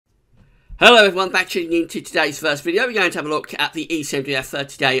Hello everyone, back tuning into today's first video. We're going to have a look at the ECMWF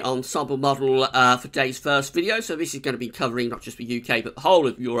 30-day ensemble model for today's first video. So this is going to be covering not just the UK but the whole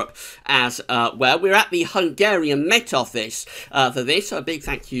of Europe as well. We're at the Hungarian Met Office for this, so a big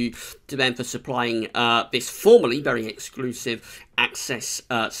thank you to them for supplying this formerly very exclusive access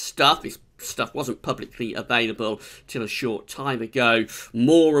stuff. This stuff wasn't publicly available till a short time ago.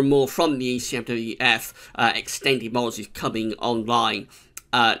 More and more from the ECMWF extended models is coming online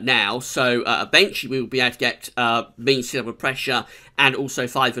now, so eventually we will be able to get mean sea level pressure and also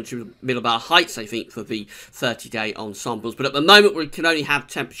 500 millibar heights, I think, for the 30-day ensembles. But at the moment, we can only have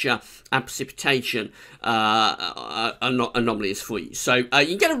temperature and precipitation anomalies for you. So you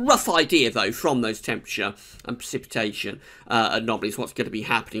can get a rough idea, though, from those temperature and precipitation anomalies, what's going to be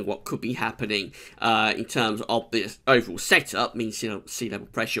happening, what could be happening in terms of the overall setup, mean sea level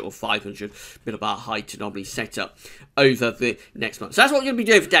pressure or 500 millibar height anomaly setup over the next month. So that's what we're going to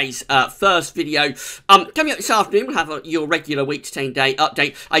be doing for today's first video. Coming up this afternoon, we'll have your regular week to 10-day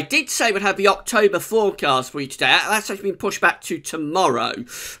update. I did say we'd have the October forecast for you today. That's actually been pushed back to tomorrow.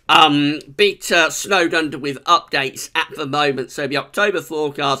 Bit snowed under with updates at the moment, so the October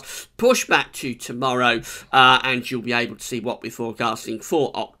forecast pushed back to tomorrow, and you'll be able to see what we're forecasting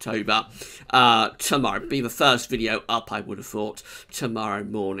for October tomorrow. It'll be the first video up, I would have thought, tomorrow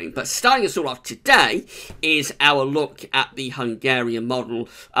morning. But starting us all off today is our look at the Hungarian model,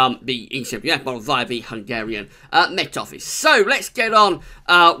 the ECMWF model via the Hungarian Met Office. So let's get on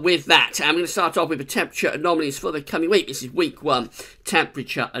with that. I'm going to start off with the temperature anomalies for the coming week. This is week 1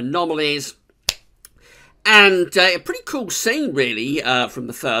 temperature anomalies. And a pretty cool scene, really, from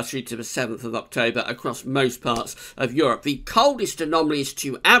the 1st through to the 7th of October across most parts of Europe. The coldest anomalies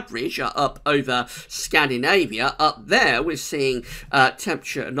to average are up over Scandinavia. Up there, we're seeing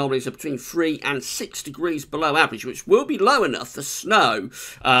temperature anomalies of between 3 and 6 degrees below average, which will be low enough for snow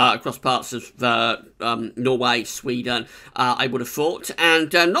across parts of Norway, Sweden, I would have thought,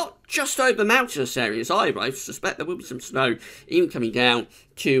 and not just over mountainous areas either. I suspect there will be some snow even coming down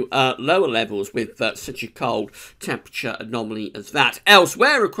to lower levels with such a cold temperature anomaly as that.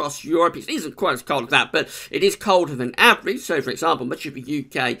 Elsewhere across Europe, it isn't quite as cold as that, but it is colder than average. So, for example, much of the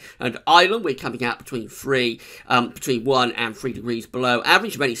UK and Ireland, we're coming out between 1 and 3 degrees below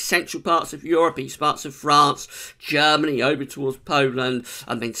average. Many central parts of Europe, east parts of France, Germany, over towards Poland,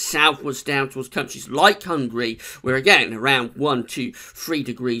 and then southwards down towards countries like Hungary, we're again around 1 to 3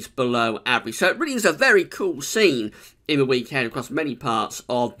 degrees below average. So it really is a very cool scene in the weekend across many parts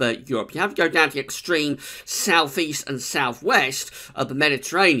of Europe. You have to go down to the extreme southeast and southwest of the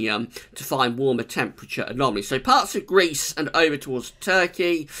Mediterranean to find warmer temperature anomalies. So parts of Greece and over towards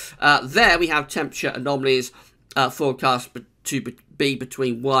Turkey, there we have temperature anomalies forecast to be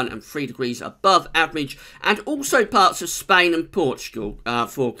between 1 and 3 degrees above average, and also parts of Spain and Portugal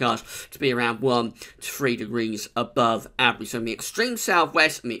forecast to be around 1 to 3 degrees above average. So in the extreme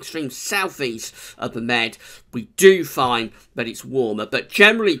southwest and the extreme southeast of the Med, we do find that it's warmer, but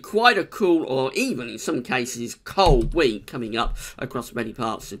generally quite a cool, or even in some cases cold week coming up across many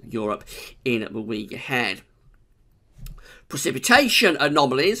parts of Europe in the week ahead. Precipitation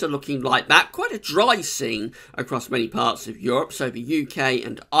anomalies are looking like that. Quite a dry scene across many parts of Europe. So the UK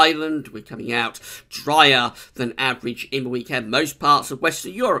and Ireland, we're coming out drier than average in the weekend. Most parts of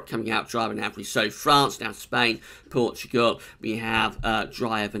Western Europe coming out drier than average. So France, down Spain, Portugal, we have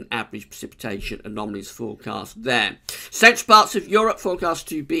drier than average precipitation anomalies forecast there. Central parts of Europe forecast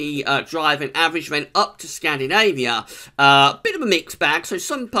to be drier than average. Then up to Scandinavia, a bit of a mixed bag. So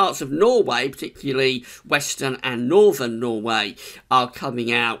some parts of Norway, particularly western and northern Norway, are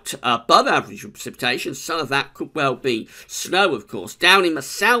coming out above average with precipitation. Some of that could well be snow, of course. Down in the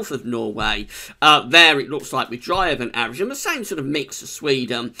south of Norway, there it looks like we're drier than average, and the same sort of mix of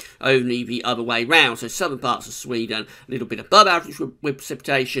Sweden, only the other way round. So southern parts of Sweden, a little bit above average with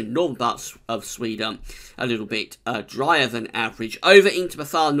precipitation. Northern parts of Sweden, a little bit drier than average. Over into the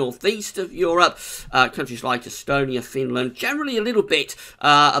far northeast of Europe, countries like Estonia, Finland, generally a little bit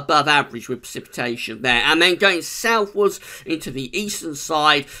above average with precipitation there. And then going southwards into the eastern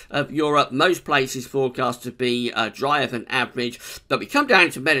side of Europe, most places forecast to be drier than average. But we come down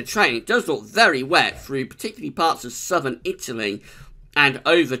into the Mediterranean, it does look very wet through particularly parts of southern Italy and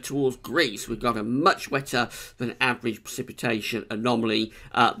over towards Greece. We've got a much wetter than average precipitation anomaly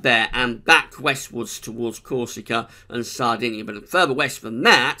there, and back westwards towards Corsica and Sardinia. But further west than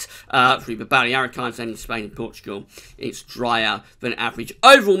that, through the Balearic Islands and in Spain and Portugal, it's drier than average.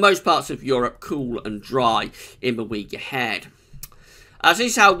 Overall, most parts of Europe cool and dry in the week ahead. So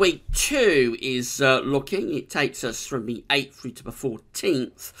this is how week 2 is looking. It takes us from the 8th through to the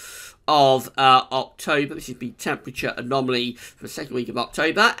 14th of October. This is the temperature anomaly for the second week of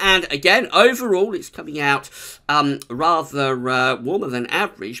October. And again, overall, it's coming out rather warmer than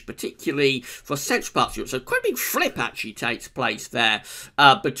average, particularly for central parts of Europe. So quite a big flip actually takes place there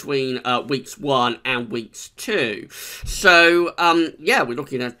between weeks 1 and weeks 2. So, yeah, we're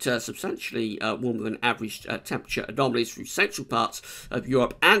looking at substantially warmer than average temperature anomalies through central parts of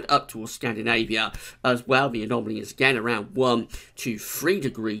Europe and up towards Scandinavia as well. The anomaly is again around 1 to 3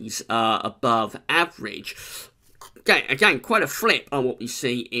 degrees above average. Again, quite a flip on what we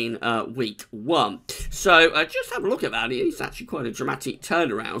see in week 1. So just have a look at that. It's actually quite a dramatic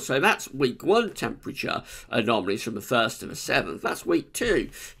turnaround. So that's week 1 temperature anomalies from the 1st to the 7th. That's week 2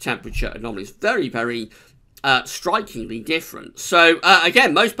 temperature anomalies. Very, very strikingly different. So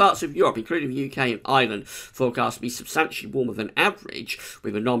again, most parts of Europe, including the UK and Ireland, forecast to be substantially warmer than average,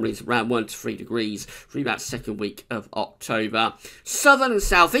 with anomalies around 1 to 3 degrees through that second week of October. Southern and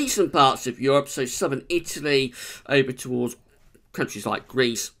southeastern parts of Europe, so southern Italy over towards countries like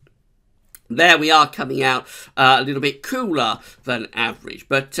Greece, there we are coming out a little bit cooler than average,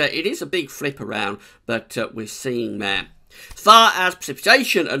 but it is a big flip around that we're seeing there. As far as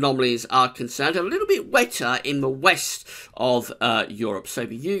precipitation anomalies are concerned, a little bit wetter in the west of Europe. So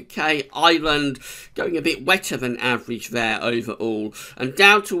the UK, Ireland, going a bit wetter than average there overall. And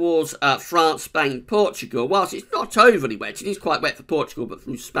down towards France, Spain, Portugal, whilst it's not overly wet, it is quite wet for Portugal, but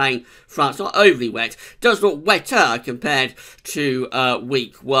through Spain, France, not overly wet, does look wetter compared to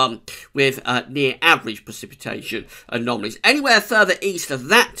week 1 with near average precipitation anomalies. Anywhere further east of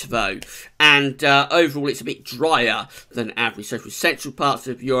that, though, and overall it's a bit drier than average. So from central parts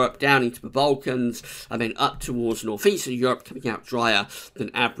of Europe down into the Balkans and then up towards northeastern Europe, coming out drier than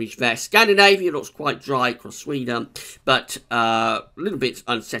average there. Scandinavia looks quite dry across Sweden, but a little bit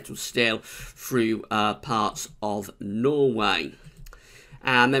unsettled still through parts of Norway.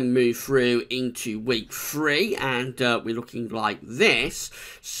 And then move through into week 3, and we're looking like this.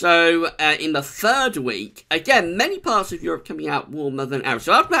 So in the third week, again, many parts of Europe coming out warmer than average.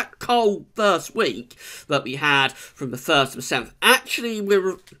 So after that cold first week that we had from the 1st to the 7th, actually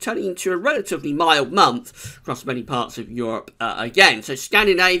we're turning into a relatively mild month across many parts of Europe again. So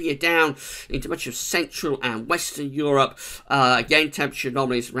Scandinavia down into much of Central and Western Europe. Again, temperature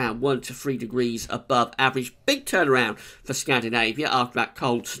anomalies around 1 to 3 degrees above average. Big turnaround for Scandinavia after that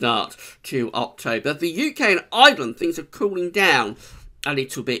cold start to October. The UK and Ireland, things are cooling down a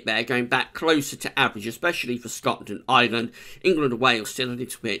little bit there, going back closer to average, especially for Scotland and Ireland. England and Wales still a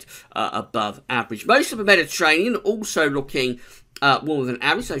little bit above average. Most of the Mediterranean also looking warmer than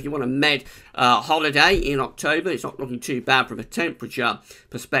average, so if you want a med holiday in October, it's not looking too bad from a temperature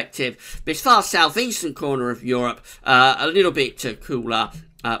perspective. But as far as southeastern corner of Europe, a little bit cooler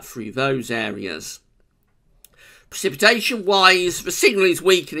through those areas. Precipitation-wise, the signal is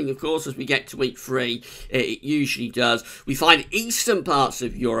weakening, of course, as we get to week 3. It usually does. We find eastern parts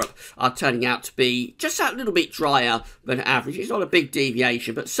of Europe are turning out to be just that little bit drier than average. It's not a big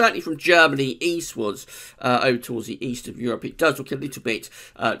deviation, but certainly from Germany eastwards, over towards the east of Europe, it does look a little bit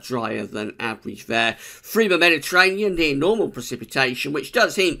drier than average there. Through the Mediterranean, near normal precipitation, which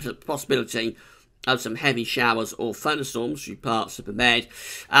does hint at the possibility of some heavy showers or thunderstorms through parts of the Med.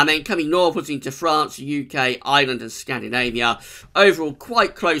 And then coming northwards into France, UK, Ireland and Scandinavia. Overall,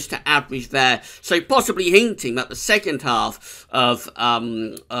 quite close to average there. So possibly hinting that the second half of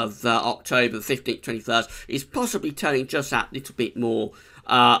October, 15th, 21st, is possibly turning just that little bit more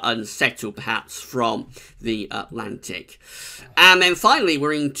unsettled perhaps from the Atlantic. And then finally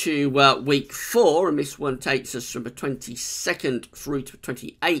we're into week 4, and this one takes us from the 22nd through to the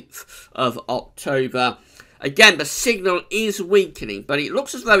 28th of October. Again, the signal is weakening, but it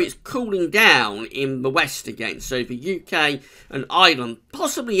looks as though it's cooling down in the west again. So the UK and Ireland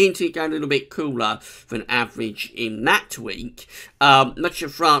possibly hinting at going a little bit cooler than average in that week. Much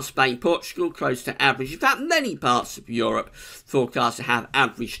of France, Spain, Portugal close to average. In fact, many parts of Europe forecast to have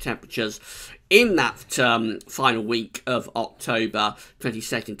average temperatures in that final week of October,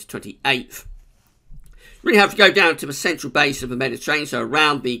 22nd to 28th. Really have to go down to the central base of the Mediterranean, so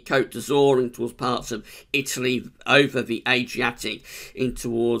around the Côte d'Azur, in towards parts of Italy, over the Adriatic, in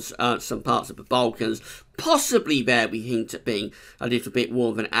towards some parts of the Balkans. Possibly there we hint at being a little bit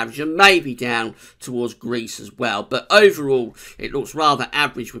warmer than average, and maybe down towards Greece as well. But overall, it looks rather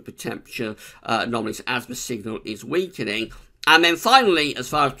average with the temperature anomalies as the signal is weakening. And then finally, as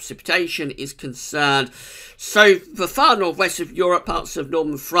far as precipitation is concerned, so the far northwest of Europe, parts of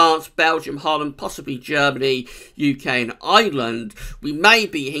northern France, Belgium, Holland, possibly Germany, UK and Ireland, we may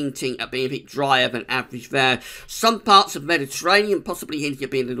be hinting at being a bit drier than average there. Some parts of the Mediterranean possibly hinting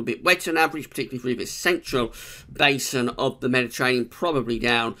at being a little bit wetter than average, particularly through the central basin of the Mediterranean, probably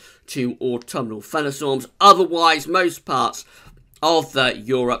down to autumnal thunderstorms. Otherwise, most parts of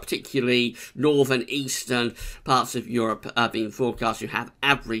Europe, particularly northern eastern parts of Europe, being forecast to have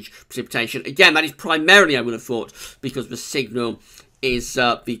average precipitation. Again, that is primarily, I would have thought, because the signal is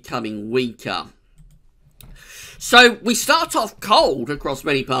becoming weaker. So we start off cold across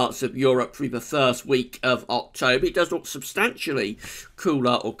many parts of Europe through the first week of October. It does look substantially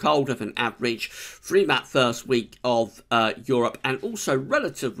cooler or colder than average through that first week of Europe, and also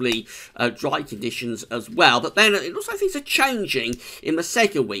relatively dry conditions as well. But then it looks like things are changing in the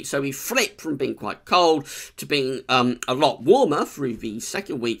second week. So we flip from being quite cold to being a lot warmer through the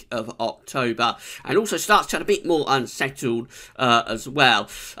second week of October, and also starts to turn a bit more unsettled as well.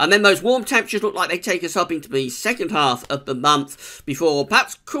 And then those warm temperatures look like they take us up into the second half of the month before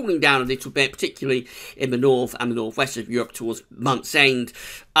perhaps cooling down a little bit, particularly in the north and the northwest of Europe towards month's end.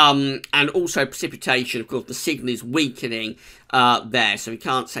 And also precipitation, of course, the signal is weakening there, so we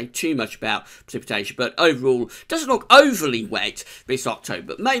can't say too much about precipitation, but overall doesn't look overly wet this October,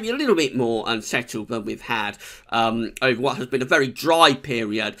 but maybe a little bit more unsettled than we've had over what has been a very dry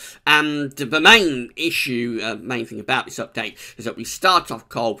period. And the main issue, main thing about this update is that we start off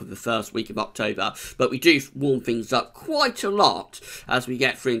cold for the first week of October, but we do warm things up quite a lot as we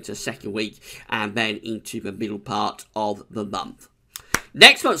get through into the second week and then into the middle part of the month.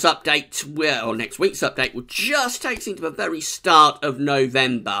 Next month's update, or next week's update, will just take us into the very start of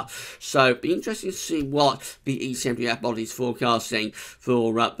November. So it'll be interesting to see what the ECMWF body is forecasting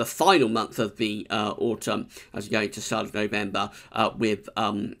for the final month of the autumn as we go into the start of November with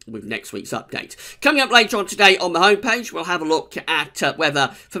next week's update. Coming up later on today on the homepage, we'll have a look at weather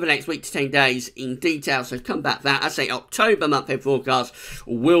for the next week to 10 days in detail. So come back that. As I say, October month-end forecast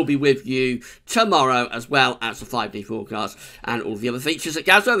will be with you tomorrow, as well as the 5-day forecast and all the other features at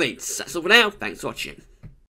Gazzo Leads. That's all for now. Thanks for watching.